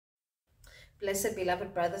Blessed,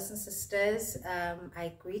 beloved brothers and sisters,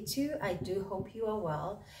 I greet you. I do hope you are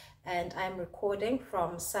well. And I'm recording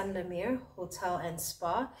from San Lemire Hotel and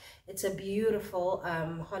Spa. It's a beautiful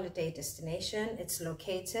holiday destination. It's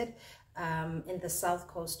located in the south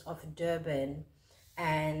coast of Durban.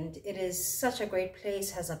 And it is such a great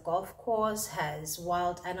place, has a golf course, has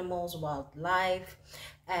wild animals, wildlife.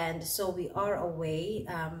 And so we are away,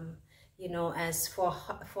 you know, as for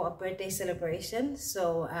a birthday celebration.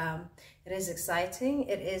 So it is exciting.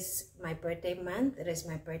 It is my birthday month. It is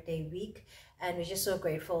my birthday week. And we're just so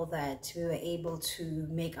grateful that we were able to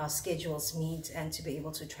make our schedules meet and to be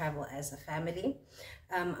able to travel as a family.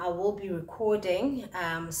 I will be recording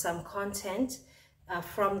some content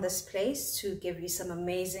from this place to give you some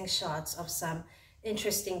amazing shots of some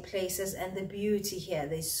interesting places and the beauty here.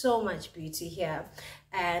 There's so much beauty here,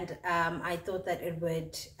 and I thought that it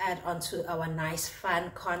would add on to our nice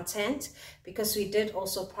fun content, because we did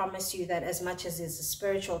also promise you that as much as it's a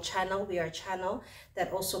spiritual channel, we are a channel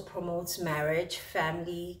that also promotes marriage,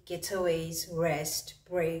 family, getaways, rest,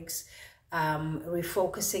 breaks,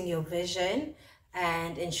 refocusing your vision,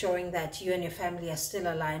 and ensuring that you and your family are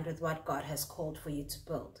still aligned with what God has called for you to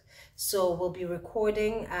build. So we'll be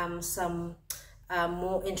recording some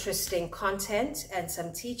more interesting content and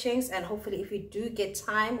some teachings, and hopefully if we do get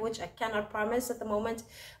time, which I cannot promise at the moment,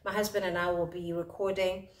 my husband and I will be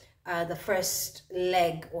recording the first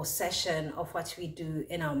leg or session of what we do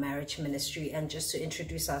in our marriage ministry, and just to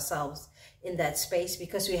introduce ourselves in that space,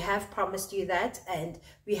 because we have promised you that and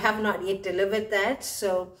we have not yet delivered that.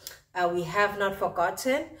 So we have not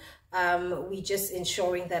forgotten. We just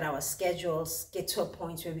ensuring that our schedules get to a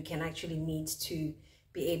point where we can actually meet to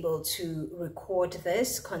be able to record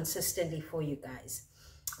this consistently for you guys.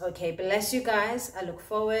 Okay, bless you guys. I look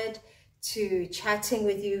forward to chatting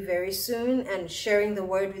with you very soon and sharing the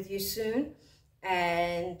word with you soon.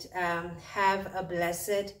 And have a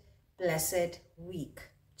blessed week.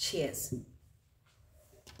 Cheers.